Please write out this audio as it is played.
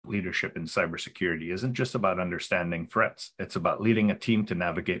leadership in cybersecurity isn't just about understanding threats. It's about leading a team to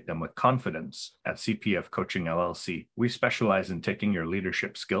navigate them with confidence. At CPF Coaching LLC, we specialize in taking your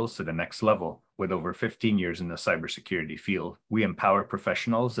leadership skills to the next level. With over 15 years in the cybersecurity field, we empower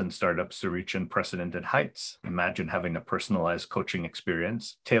professionals and startups to reach unprecedented heights. Imagine having a personalized coaching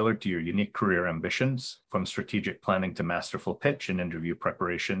experience tailored to your unique career ambitions. From strategic planning to masterful pitch and interview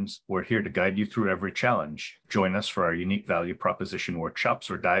preparations, we're here to guide you through every challenge. Join us for our unique value proposition workshops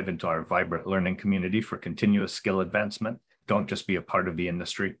or dive into our vibrant learning community for continuous skill advancement. Don't just be a part of the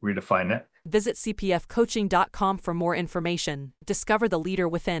industry, redefine it. Visit cpfcoaching.com for more information. Discover the leader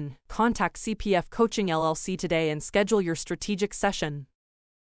within. Contact CPF Coaching LLC today and schedule your strategic session.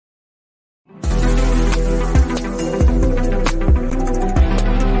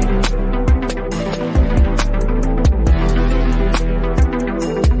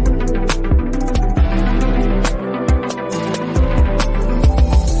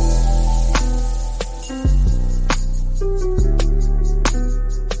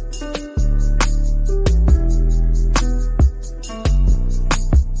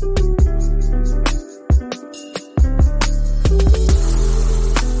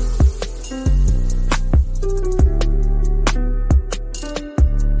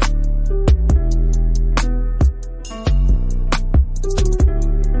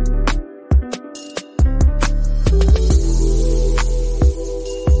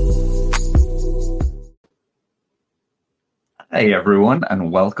 Hey everyone,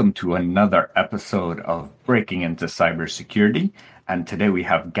 and welcome to another episode of Breaking into Cybersecurity. And today we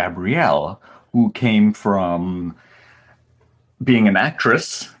have Gabrielle, who came from being an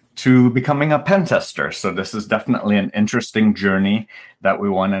actress to becoming a pentester. So this is definitely an interesting journey that we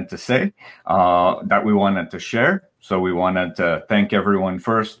wanted to share. So we wanted to thank everyone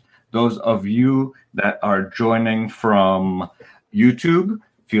first. Those of you that are joining from YouTube,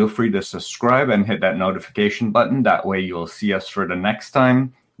 feel free to subscribe and hit that notification button. That way you'll see us for the next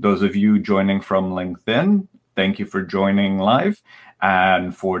time. Those of you joining from LinkedIn, thank you for joining live.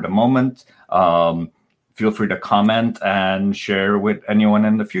 And for the moment, feel free to comment and share with anyone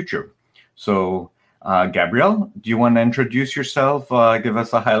in the future. So, Gabrielle, do you want to introduce yourself? Give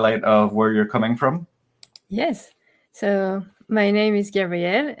us a highlight of where you're coming from? Yes. So my name is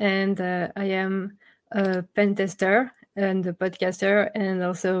Gabrielle, and I am a pentester and a podcaster and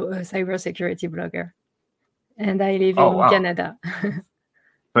also a cybersecurity blogger. And I live in Canada.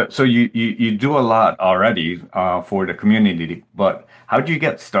 But so you do a lot already for the community, but how did you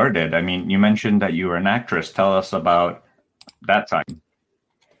get started? I mean, you mentioned that you were an actress. Tell us about that time.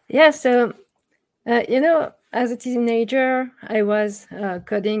 Yeah, so, as a teenager, I was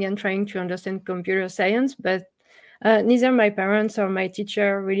coding and trying to understand computer science, but neither my parents or my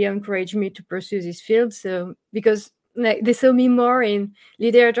teacher really encouraged me to pursue this field. So because they saw me more in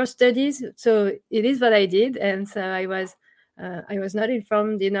literature studies, so it is what I did, and so I was not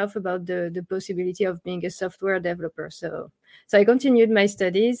informed enough about the possibility of being a software developer. So I continued my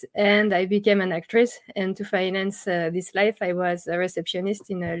studies and I became an actress. And to finance this life, I was a receptionist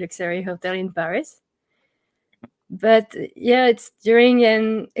in a luxury hotel in Paris. But yeah, it's during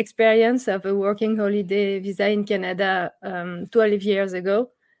an experience of a working holiday visa in Canada 12 years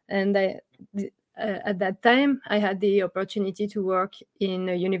ago, and at that time, I had the opportunity to work in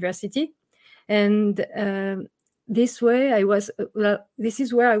a university, and this is where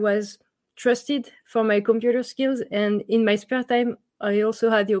I was trusted for my computer skills. And in my spare time, I also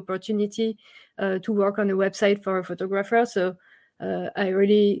had the opportunity to work on a website for a photographer. So I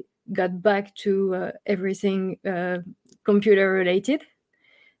really got back to everything computer related.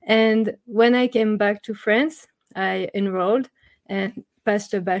 And when I came back to France, I enrolled and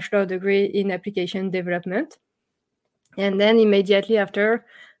passed a bachelor degree in application development. And then immediately after,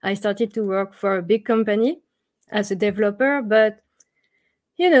 I started to work for a big company as a developer. But,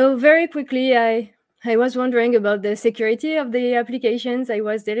 very quickly, I was wondering about the security of the applications I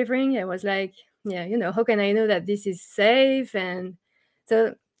was delivering. I was like, how can I know that this is safe? And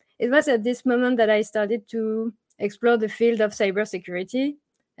so it was at this moment that I started to explore the field of cybersecurity.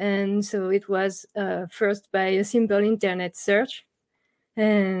 And so it was first by a simple internet search.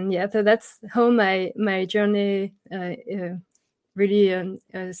 And so that's how my journey really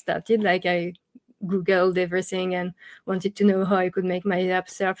started. Like I Googled everything and wanted to know how I could make my app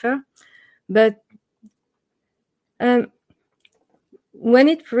safer. But when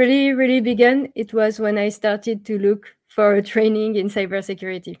it really, really began, it was when I started to look for a training in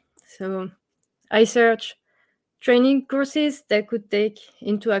cybersecurity. So I searched training courses that could take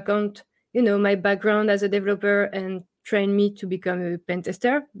into account, my background as a developer and train me to become a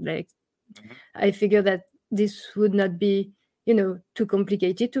pentester. I figured that this would not be, too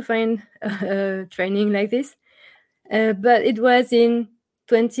complicated to find training like this. But it was in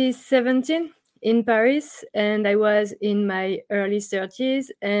 2017 in Paris, and I was in my early 30s,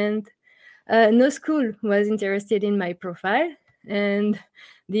 and no school was interested in my profile. And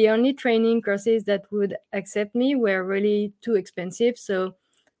the only training courses that would accept me were really too expensive. So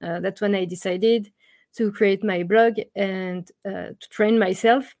that's when I decided to create my blog and to train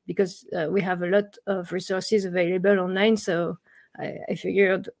myself, because we have a lot of resources available online. So I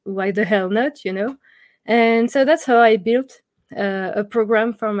figured, why the hell not, And so that's how I built a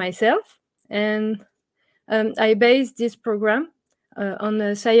program for myself. And I based this program on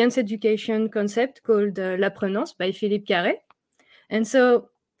a science education concept called l'apprenance by Philippe Carré. And so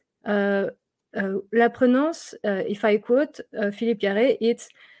l'apprenance, if I quote Philippe Carré, it's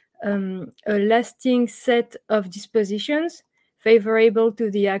a lasting set of dispositions favorable to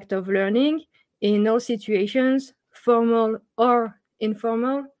the act of learning in all situations, formal or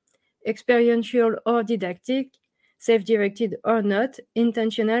informal, experiential or didactic, self-directed or not,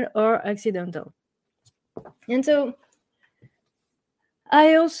 intentional or accidental. And so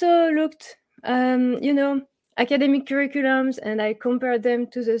I also looked, academic curriculums, and I compared them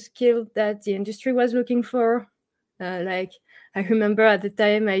to the skill that the industry was looking for. Like, I remember at the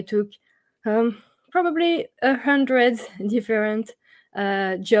time I took probably 100 different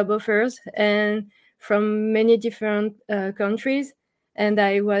job offers, and from many different countries. And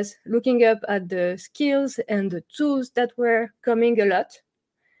I was looking up at the skills and the tools that were coming a lot.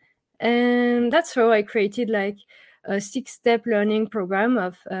 And that's how I created like a 6-step learning program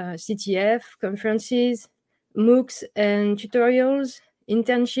of CTF, conferences, MOOCs, and tutorials,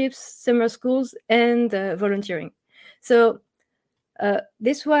 internships, summer schools, and volunteering. So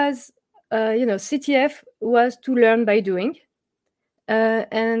this was, CTF was to learn by doing,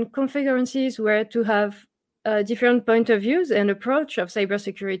 and conferences were to have different point of views and approach of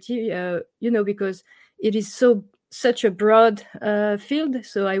cybersecurity, because it is such a broad field.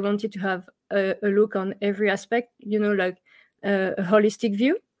 So I wanted to have a look on every aspect, like a holistic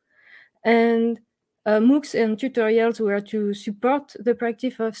view. And MOOCs and tutorials were to support the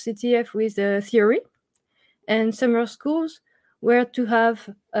practice of CTF with theory. And summer schools were to have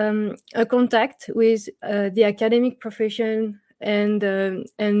a contact with the academic profession and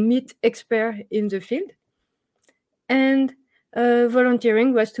meet experts in the field. And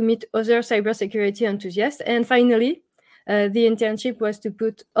volunteering was to meet other cybersecurity enthusiasts. And finally, the internship was to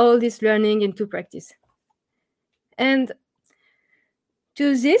put all this learning into practice. And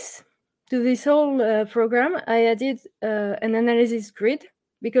to this whole program, I added an analysis grid,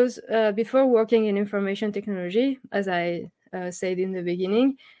 because before working in information technology, as I said in the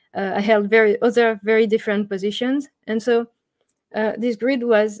beginning, I held very different positions. And so this grid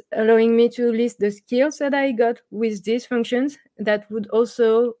was allowing me to list the skills that I got with these functions that would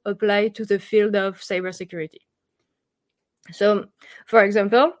also apply to the field of cybersecurity. So, for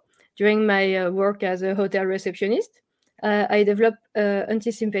example, during my work as a hotel receptionist, I developed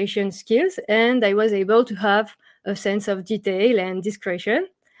anticipation skills, and I was able to have a sense of detail and discretion.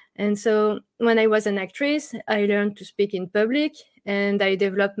 And so when I was an actress, I learned to speak in public, and I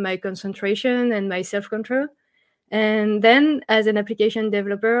developed my concentration and my self-control. And then as an application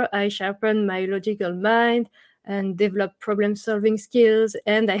developer, I sharpened my logical mind and developed problem-solving skills,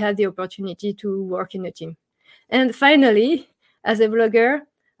 and I had the opportunity to work in a team. And finally, as a blogger,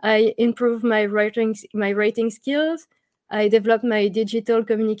 I improved my writing skills, I developed my digital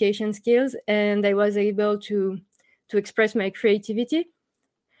communication skills, and I was able to express my creativity.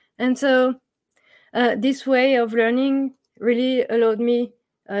 And so this way of learning really allowed me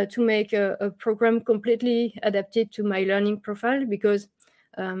to make a program completely adapted to my learning profile, because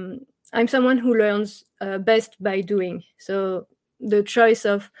I'm someone who learns best by doing. So the choice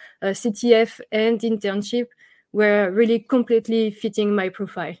of CTF and internship were really completely fitting my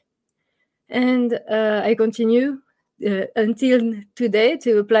profile. And I continue until today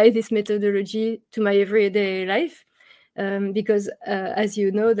to apply this methodology to my everyday life, because as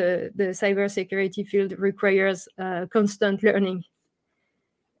you know, the cybersecurity field requires constant learning.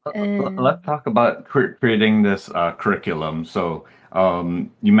 Let's talk about creating this curriculum. So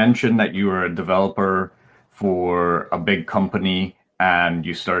you mentioned that you were a developer for a big company, and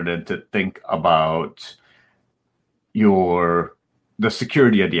you started to think about the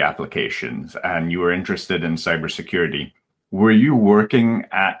security of the applications, and you were interested in cybersecurity. Were you working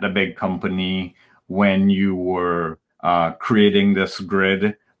at the big company when you were creating this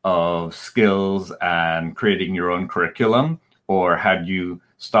grid of skills and creating your own curriculum, or had you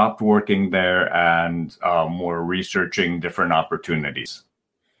stopped working there and more researching different opportunities?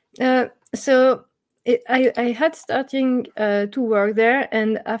 So I had starting to work there,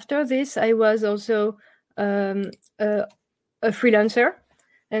 and after this, I was also a freelancer,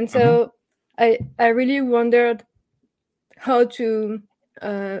 and so I really wondered how to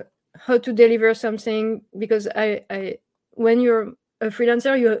deliver something, because I when you're a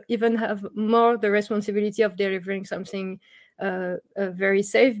freelancer, you even have more the responsibility of delivering something very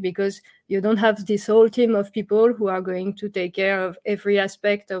safe, because you don't have this whole team of people who are going to take care of every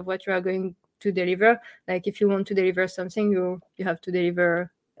aspect of what you are going to deliver. Like if you want to deliver something, you have to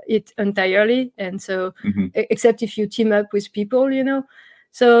deliver it entirely, and so except if you team up with people,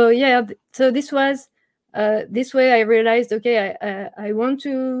 so yeah, so this was this way I realized, okay, I want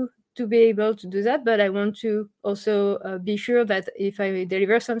to be able to do that, but I want to also be sure that if I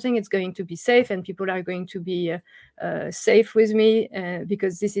deliver something, it's going to be safe and people are going to be safe with me,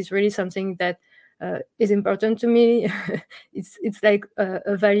 because this is really something that is important to me. It's like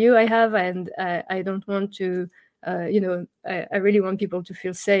a value I have, and I don't want to, I really want people to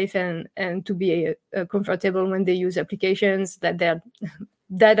feel safe and to be comfortable when they use applications, that their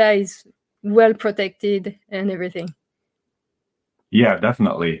data is well protected and everything. Yeah,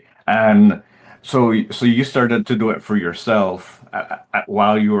 definitely. And so you started to do it for yourself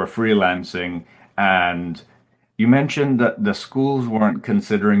while you were freelancing, and you mentioned that the schools weren't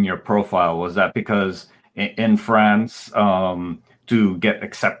considering your profile. Was that because in France, to get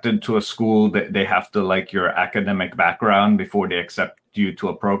accepted to a school, they have to like your academic background before they accept you to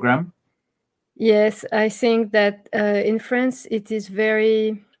a program? Yes, I think that in France it is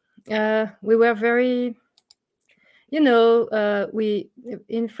very. We were very, we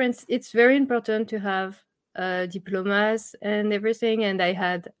in France it's very important to have diplomas and everything, and I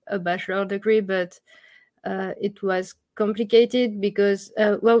had a bachelor degree, but it was complicated because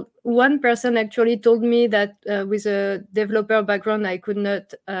one person actually told me that with a developer background I could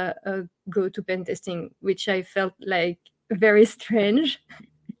not go to pen testing, which I felt like very strange.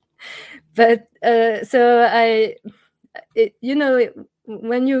 But so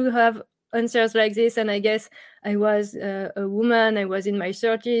when you have answers like this, and I guess I was a woman, I was in my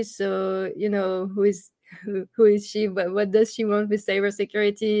 30s, so who is she, what does she want with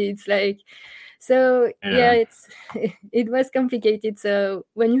cybersecurity? It's like, so yeah, it was complicated. So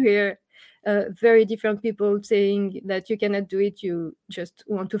when you hear very different people saying that you cannot do it, you just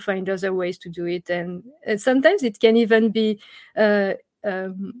want to find other ways to do it, and sometimes it can even be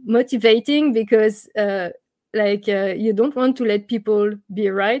motivating, because you don't want to let people be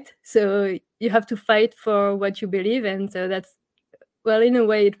right, so you have to fight for what you believe. And so that's, well, in a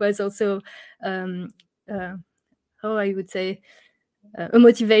way it was also how I would say, a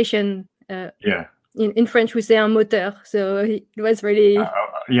motivation. In French we say un moteur, so it was really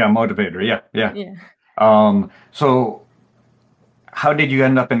Motivator. So how did you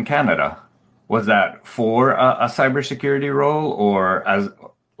end up in Canada? Was that for a cybersecurity role, or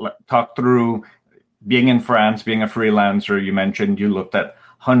talk through being in France, being a freelancer? You mentioned you looked at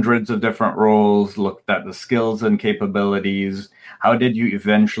hundreds of different roles, looked at the skills and capabilities. How did you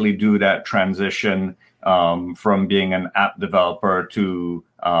eventually do that transition from being an app developer to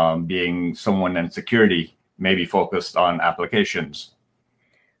being someone in security, maybe focused on applications?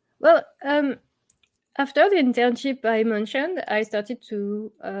 Well, after the internship I mentioned, I started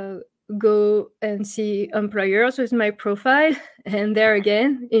to go and see employers with my profile, and there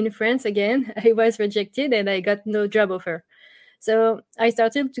again, in France again, I was rejected and I got no job offer. So I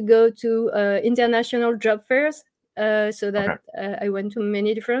started to go to international job fairs, so that I went to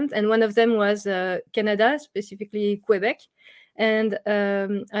many different, and one of them was Canada, specifically Quebec. And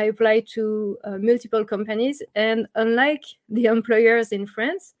I applied to multiple companies, and unlike the employers in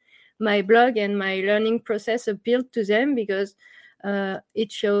France, my blog and my learning process appealed to them, because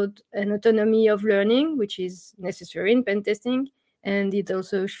it showed an autonomy of learning, which is necessary in pen testing, and it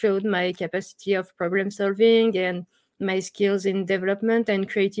also showed my capacity of problem solving and my skills in development and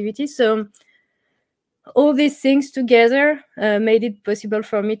creativity. So all these things together made it possible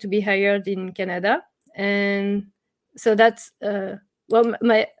for me to be hired in Canada. And so that's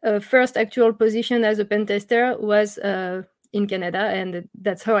my first actual position as a pen tester was in Canada, and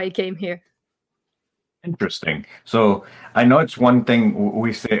that's how I came here. Interesting. So I know it's one thing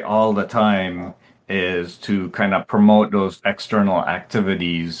we say all the time is to kind of promote those external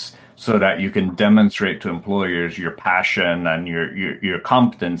activities so that you can demonstrate to employers your passion and your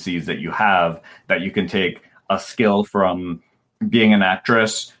competencies that you have, that you can take a skill from being an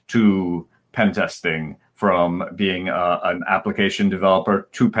actress to pen testing, from being an application developer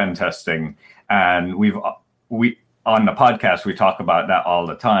to pen testing. And we on the podcast, we talk about that all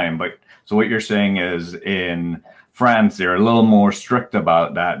the time. But so what you're saying is, in France, they're a little more strict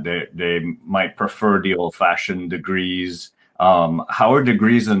about that. They might prefer the old-fashioned degrees. How are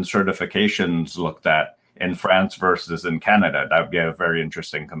degrees and certifications looked at in France versus in Canada? That would be a very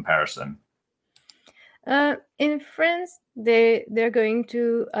interesting comparison. In France, they're going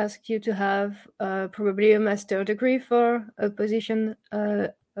to ask you to have probably a master degree for a position,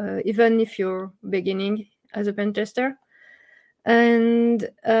 even if you're beginning as a pen tester. And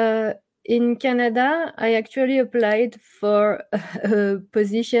in Canada, I actually applied for a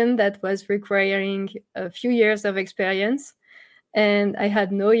position that was requiring a few years of experience. And I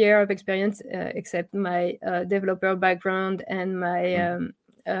had no year of experience except my developer background and my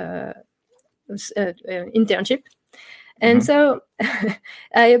internship. And so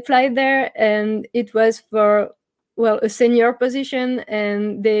I applied there, and it was for, well, a senior position,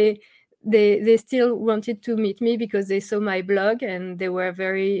 and they still wanted to meet me because they saw my blog and they were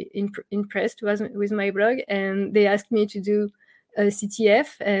very impressed with my blog, and they asked me to do a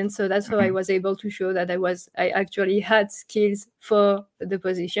CTF, and so that's how I was able to show that I actually had skills for the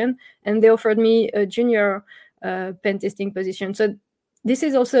position, and they offered me a junior pen testing position. So this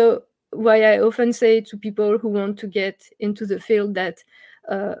is also why I often say to people who want to get into the field that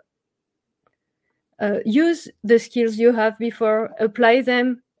use the skills you have before, apply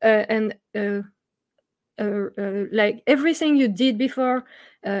them, and like everything you did before,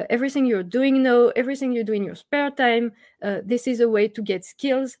 everything you're doing now, everything you do in your spare time, this is a way to get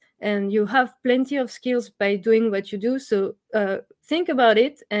skills, and you have plenty of skills by doing what you do. So think about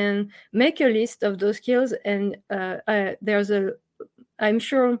it and make a list of those skills, and there's I'm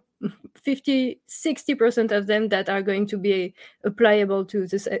sure 50-60% of them that are going to be applicable to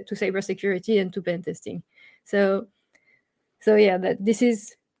cybersecurity and to pen testing. So yeah, that this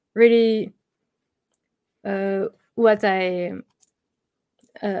is really what I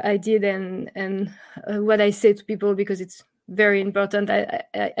did, and what I say to people, because it's very important.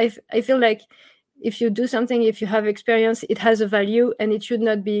 I feel like if you do something, if you have experience, it has a value, and it should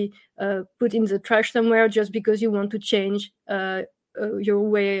not be put in the trash somewhere just because you want to change your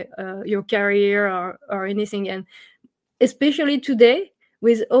way, your career, or anything. And especially today,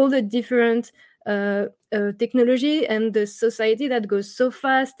 with all the different technology and the society that goes so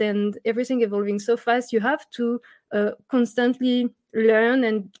fast and everything evolving so fast, you have to constantly learn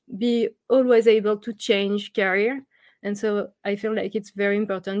and be always able to change career. And so I feel like it's very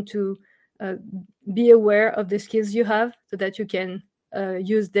important to be aware of the skills you have so that you can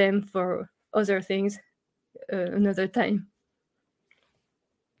use them for other things another time.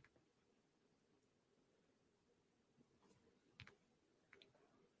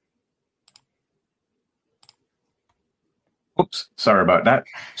 Oops, sorry about that.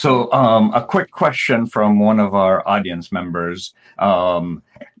 So a quick question from one of our audience members.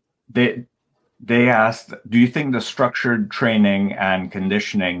 They asked, do you think the structured training and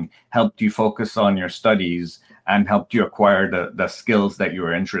conditioning helped you focus on your studies and helped you acquire the skills that you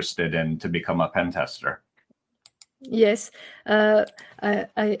were interested in to become a pen tester? Yes,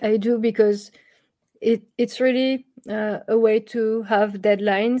 I do, because it's really a way to have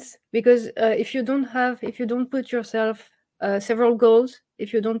deadlines, because if you don't put yourself several goals,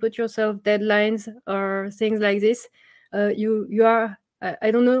 if you don't put yourself deadlines or things like this, you are,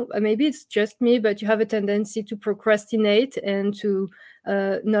 I don't know, maybe it's just me, but you have a tendency to procrastinate and to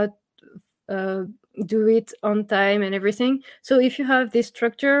not do it on time and everything. So if you have this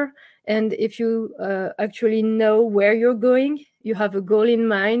structure, and if you actually know where you're going, you have a goal in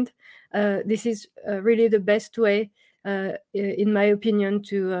mind, this is really the best way, in my opinion,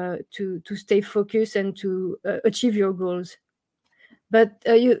 to stay focused and to achieve your goals. But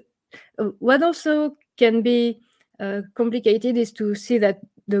what also can be complicated is to see that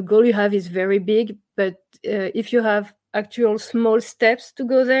the goal you have is very big, but if you have actual small steps to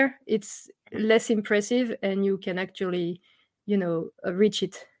go there, it's less impressive, and you can actually, reach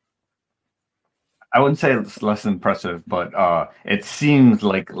it. I wouldn't say it's less impressive, but it seems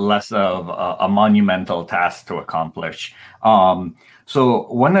like less of a monumental task to accomplish. So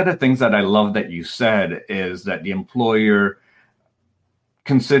one of the things that I love that you said is that the employer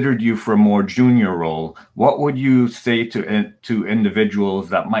considered you for a more junior role. What would you say to individuals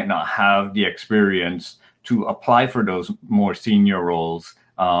that might not have the experience to apply for those more senior roles,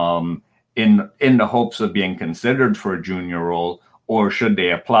 in the hopes of being considered for a junior role? Or should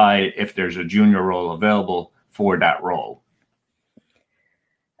they apply if there's a junior role available for that role?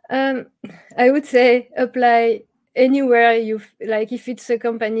 I would say apply anywhere like. If it's a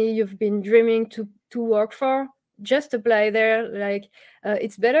company you've been dreaming to work for, just apply there. Like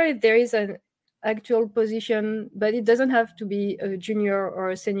it's better if there is an actual position, but it doesn't have to be a junior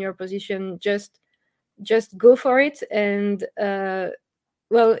or a senior position. Just just go for it. And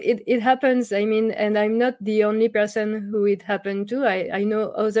well, it happens. I mean, and I'm not the only person who it happened to. I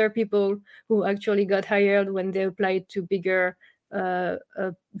know other people who actually got hired when they applied to bigger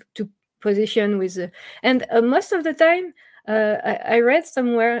to position with, and most of the time, I read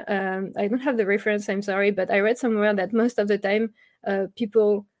somewhere, I don't have the reference, I'm sorry, but I read somewhere that most of the time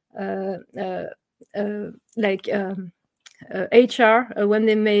people like HR, when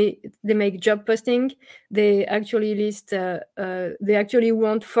they make job posting, they actually list they actually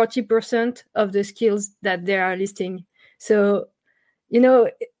want 40% of the skills that they are listing. So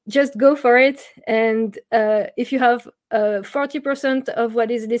just go for it, and if you have 40% of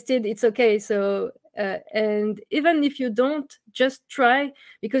what is listed, it's okay. So and even if you don't, just try,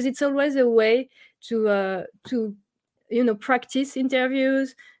 because it's always a way to practice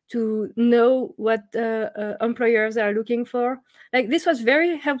interviews, to know what employers are looking for. Like, this was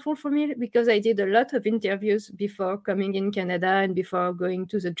very helpful for me because I did a lot of interviews before coming in Canada and before going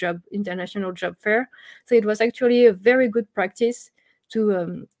to the international job fair. So it was actually a very good practice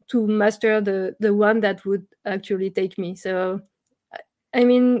to master the one that would actually take me. So I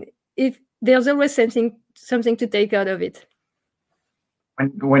mean, if there's always something to take out of it.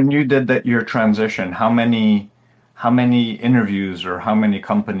 When you did your transition, how many interviews or how many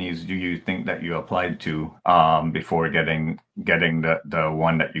companies do you think that you applied to before getting the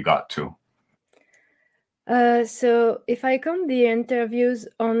one that you got to? So if I count the interviews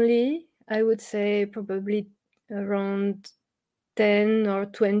only, I would say probably around 10 or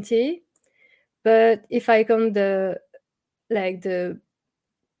 20. But if I count the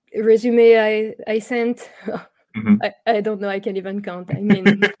resume I sent, Mm-hmm. I don't know, I can't even count. I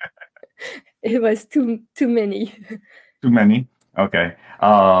mean, it was too many. Too many? Okay.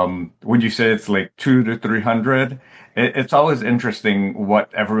 Would you say it's like 200 to 300? It's always interesting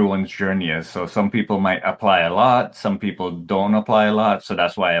what everyone's journey is. So some people might apply a lot, some people don't apply a lot. So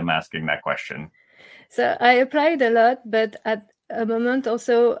that's why I'm asking that question. So I applied a lot, but at a moment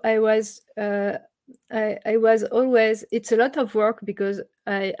also I was always, it's a lot of work because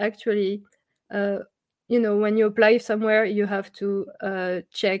I actually, when you apply somewhere, you have to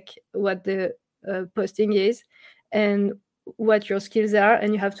check what the posting is and what your skills are,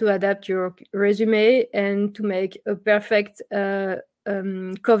 and you have to adapt your resume and to make a perfect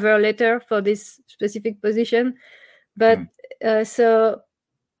cover letter for this specific position. But so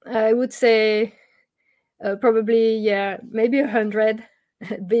I would say probably, yeah, maybe 100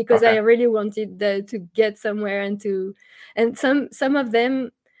 because Okay. I really wanted to get somewhere, and some of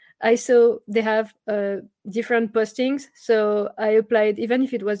them I saw they have different postings. So I applied, even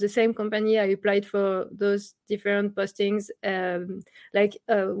if it was the same company, I applied for those different postings. Like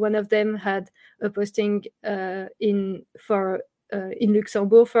one of them had a posting in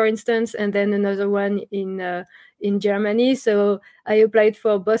Luxembourg, for instance, and then another one in Germany. So I applied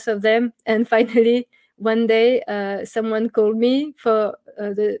for both of them, and finally one day someone called me for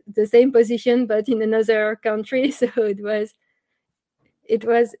the same position but in another country. So it was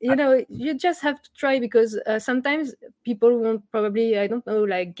you just have to try, because sometimes people won't, probably, I don't know,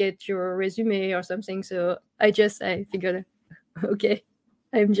 like get your resume or something. So I figured, okay,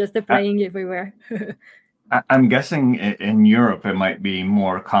 I'm just applying everywhere. I'm guessing in Europe it might be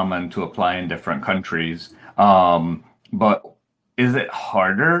more common to apply in different countries. But is it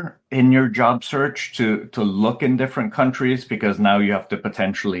harder in your job search to look in different countries because now you have to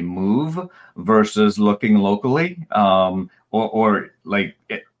potentially move versus looking locally? Or like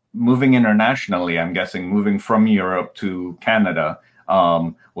moving internationally, I'm guessing moving from Europe to Canada,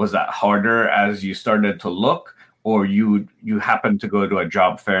 was that harder as you started to look, or you happened to go to a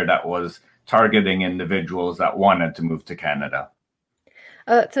job fair that was targeting individuals that wanted to move to Canada?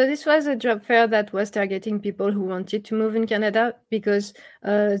 So this was a job fair that was targeting people who wanted to move in Canada, because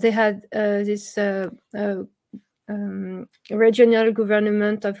they had this regional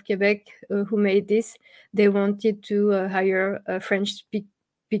government of Quebec who made this. They wanted to hire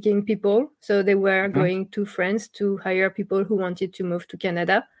French-speaking people. So they were going to France to hire people who wanted to move to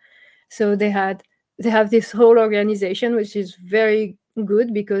Canada. So they have this whole organization, which is very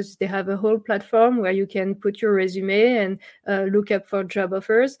good because they have a whole platform where you can put your resume and look up for job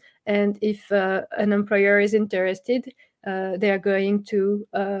offers. And if an employer is interested, they are going to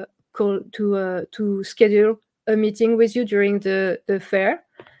call to schedule a meeting with you during the fair.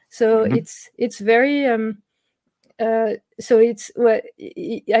 So it's very so it's what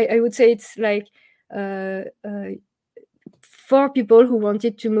I would say, it's like for people who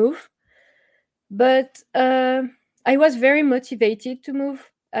wanted to move. But I was very motivated to move.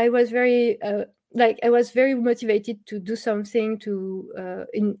 I was very like I was very motivated to do something to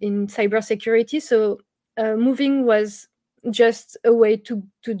in cybersecurity. So moving was just a way to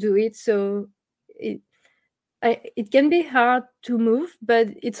do it. So it can be hard to move, but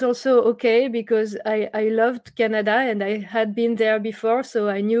it's also okay because I loved Canada and I had been there before, so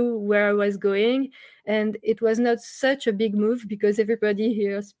I knew where I was going. And it was not such a big move because everybody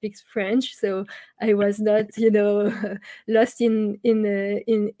here speaks French, so I was not, lost in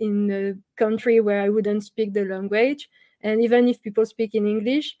a country where I wouldn't speak the language. And even if people speak in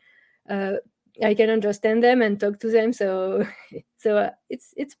English, uh, I can understand them and talk to them. So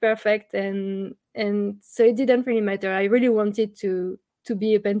it's perfect, and so it didn't really matter. I really wanted to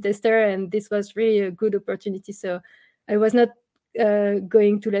be a pen tester, and this was really a good opportunity. So I was not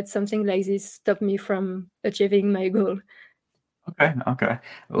going to let something like this stop me from achieving my goal. Okay.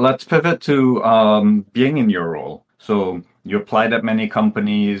 Let's pivot to being in your role. So you applied at many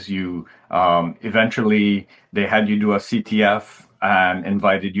companies. You eventually they had you do a CTF and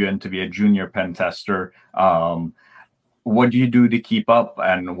invited you in to be a junior pen tester. What do you do to keep up,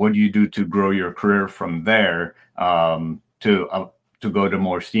 and what do you do to grow your career from there to go to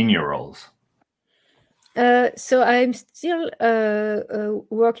more senior roles? So I'm still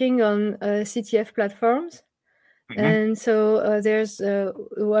working on CTF platforms. Mm-hmm. And so there's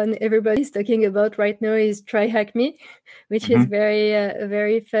one everybody's talking about right now is Try Hack Me, which is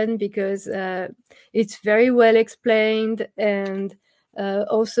very fun because it's very well explained, and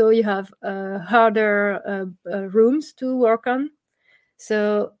also you have harder rooms to work on.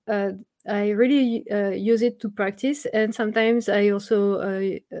 So I really use it to practice, and sometimes I also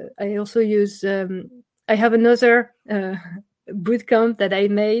use. I have another boot camp that I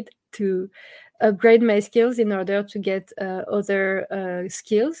made to upgrade my skills in order to get other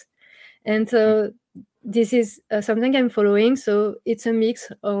skills. And so this is something I'm following. So it's a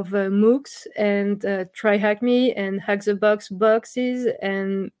mix of MOOCs and Try Hack Me and Hack the Box boxes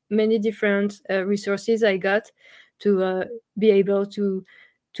and many different resources I got to be able to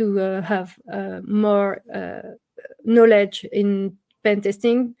have more knowledge in pen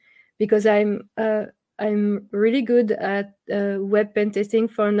testing, because I'm really good at web pen testing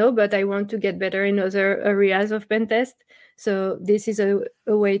for now, but I want to get better in other areas of pen test. So this is a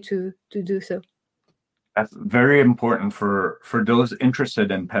way to do so. That's very important for those interested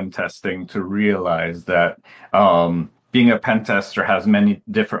in pen testing to realize that being a pen tester has many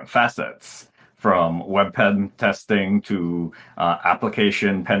different facets, from web pen testing to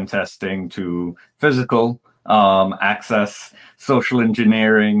application pen testing to physical access, social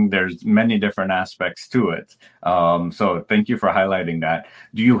engineering. There's many different aspects to it. So thank you for highlighting that.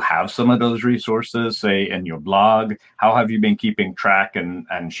 Do you have some of those resources, say, in your blog? How have you been keeping track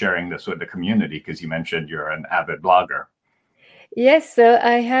and sharing this with the community? Because you mentioned you're an avid blogger. Yes, so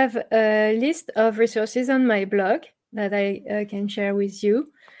I have a list of resources on my blog that I can share with you.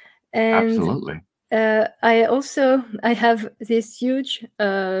 And absolutely. I have this huge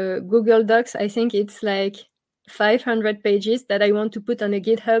Google Docs. I think it's like 500 pages that I want to put on a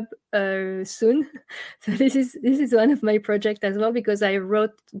GitHub soon. So this is one of my projects as well, because I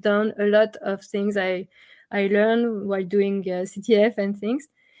wrote down a lot of things I learned while doing CTF and things.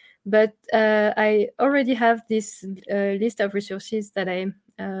 But I already have this list of resources that I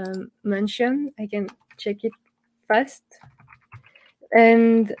mentioned. I can check it fast.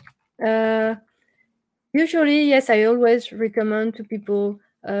 And usually, yes, I always recommend to people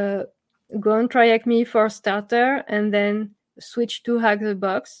go on Try Hack Me for starter and then switch to Hack the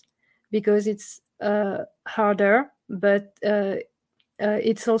Box, because it's harder, but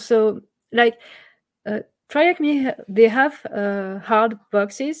it's also like Try Hack Me. They have hard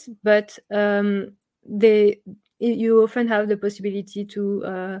boxes, but you often have the possibility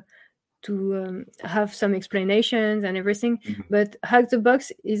to have some explanations and everything. Mm-hmm. But Hack the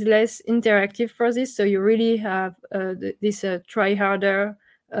Box is less interactive for this, so you really have this try harder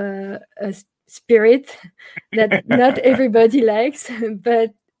spirit that not everybody likes,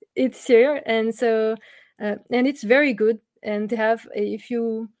 but it's here. And so and it's very good. And they have, if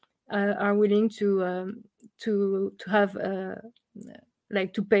you are willing to have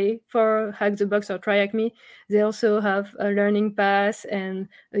like to pay for Hack the Box or Try Hack Me, they also have a learning pass, and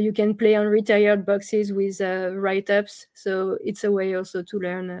you can play on retired boxes with write-ups. So it's a way also to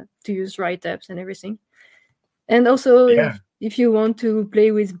learn to use write-ups and everything. And also, if you want to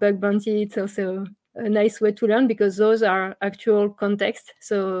play with Bug Bounty, it's also a nice way to learn, because those are actual context.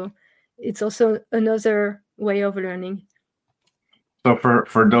 So it's also another way of learning. So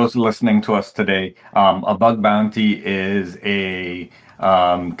for those listening to us today, a bug bounty is a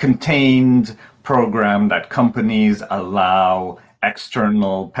contained program that companies allow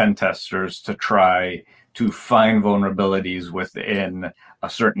external pen testers to try to find vulnerabilities within a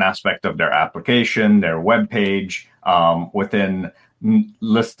certain aspect of their application, their web page, within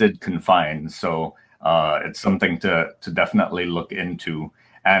listed confines. So it's something to definitely look into.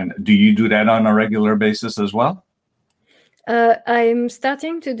 And do you do that on a regular basis as well? I'm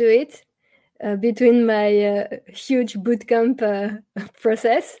starting to do it between my huge bootcamp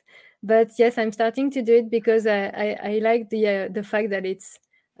process. But yes, I'm starting to do it because I like the fact that it's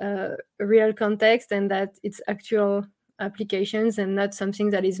real context and that it's actual applications and not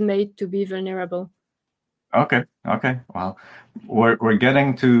something that is made to be vulnerable. Okay. Well, we're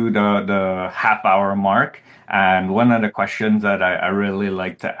getting to the half hour mark, and one of the questions that I really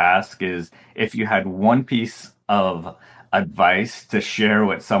like to ask is if you had one piece of advice to share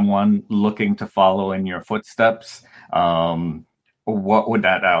with someone looking to follow in your footsteps, what would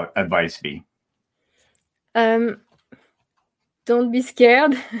that advice be? Don't be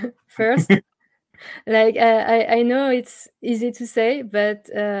scared first. Like I know it's easy to say, but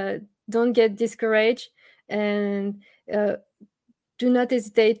don't get discouraged, and do not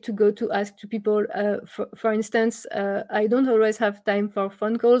hesitate to go to ask to people. For instance, I don't always have time for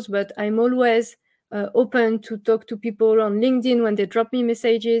phone calls, but I'm always open to talk to people on LinkedIn when they drop me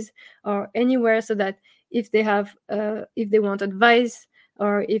messages or anywhere, so that if they have, if they want advice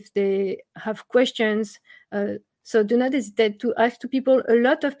or if they have questions, so do not hesitate to ask to people. A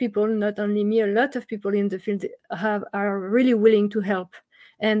lot of people, not only me, a lot of people in the field are really willing to help.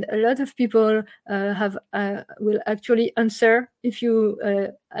 And a lot of people will actually answer if you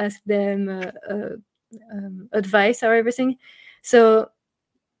ask them advice or everything. So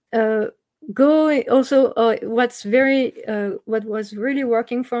go also. What was really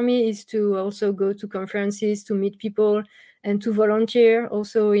working for me is to also go to conferences, to meet people, and to volunteer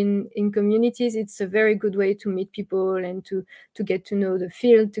also in communities. It's a very good way to meet people and to get to know the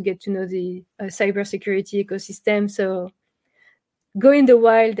field, to get to know the cybersecurity ecosystem. So go in the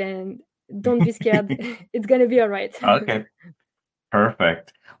wild and don't be scared. It's going to be all right. Okay.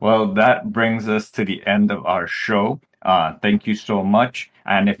 Perfect. Well, that brings us to the end of our show. Thank you so much.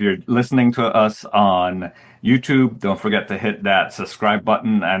 And if you're listening to us on YouTube, don't forget to hit that subscribe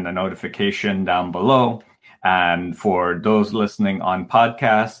button and the notification down below. And for those listening on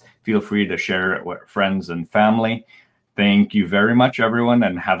podcasts, feel free to share it with friends and family. Thank you very much, everyone,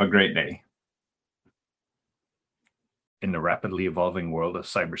 and have a great day. In the rapidly evolving world of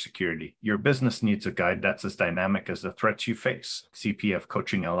cybersecurity, your business needs a guide that's as dynamic as the threats you face. CPF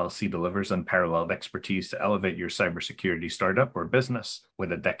Coaching LLC delivers unparalleled expertise to elevate your cybersecurity startup or business.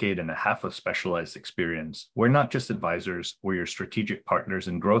 With a decade and a half of specialized experience, we're not just advisors, we're your strategic partners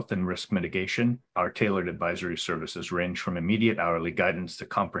in growth and risk mitigation. Our tailored advisory services range from immediate hourly guidance to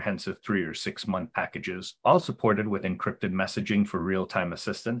comprehensive 3 or 6 month packages, all supported with encrypted messaging for real-time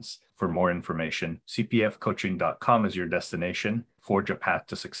assistance. For more information, cpfcoaching.com is your destination. Forge a path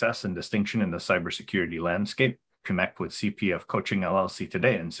to success and distinction in the cybersecurity landscape. Connect with CPF Coaching LLC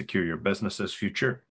today and secure your business's future.